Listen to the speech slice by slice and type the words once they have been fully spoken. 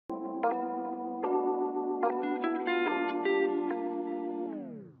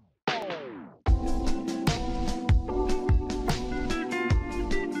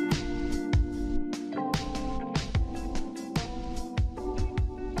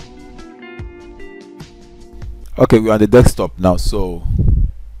Okay, we're on the desktop now, so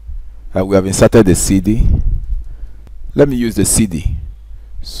we have inserted the CD. Let me use the CD.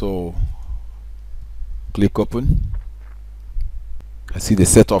 So click open. I see the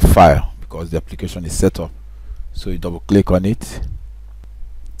setup file because the application is set up. So you double click on it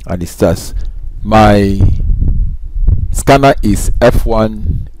and it starts. My scanner is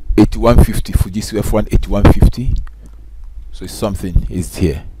F1 8150, Fujitsu F1 8150. So something is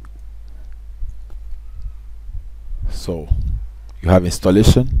here. So you have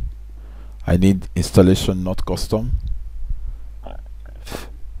installation. I need installation, not custom.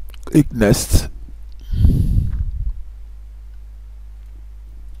 Click next.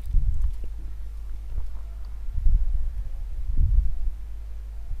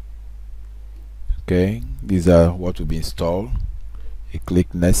 Okay, these are what will be installed. You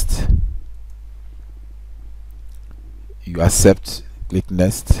click next. You accept. Click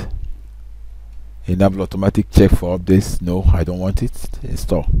next. Enable automatic check for updates. No, I don't want it.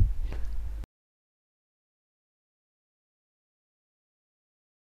 Install.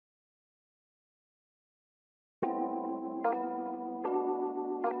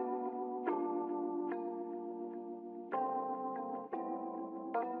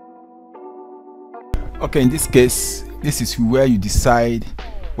 Okay, in this case, this is where you decide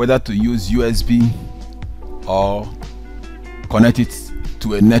whether to use USB or connect it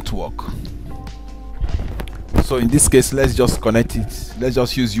to a network. So in this case, let's just connect it. Let's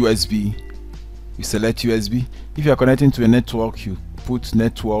just use USB. You select USB. If you are connecting to a network, you put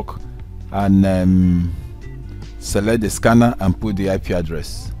network and select the scanner and put the IP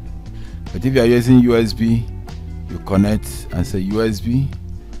address. But if you are using USB, you connect and say USB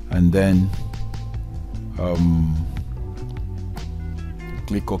and then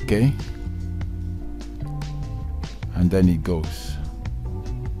click OK and then it goes.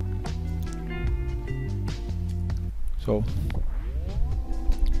 So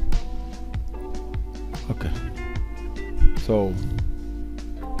okay, so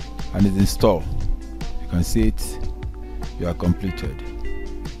and it's installed. You can see it. You are completed.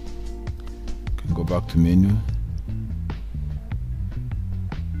 You can go back to menu.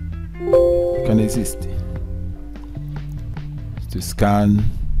 You can exist. To scan,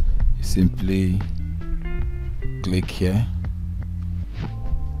 you simply click here.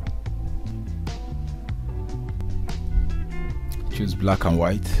 Choose black and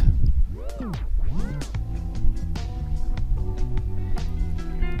white. You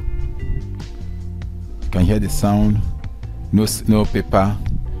can hear the sound. No paper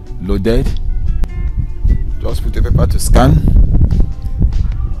loaded. Just put the paper to scan.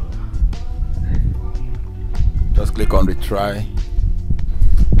 Just click on retry.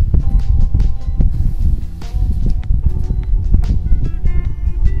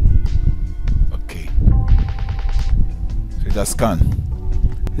 Okay. So it has scanned.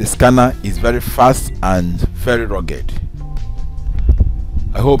 The scanner is very fast and very rugged.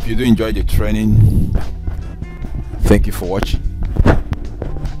 I hope you do enjoy the training. Thank you for watching.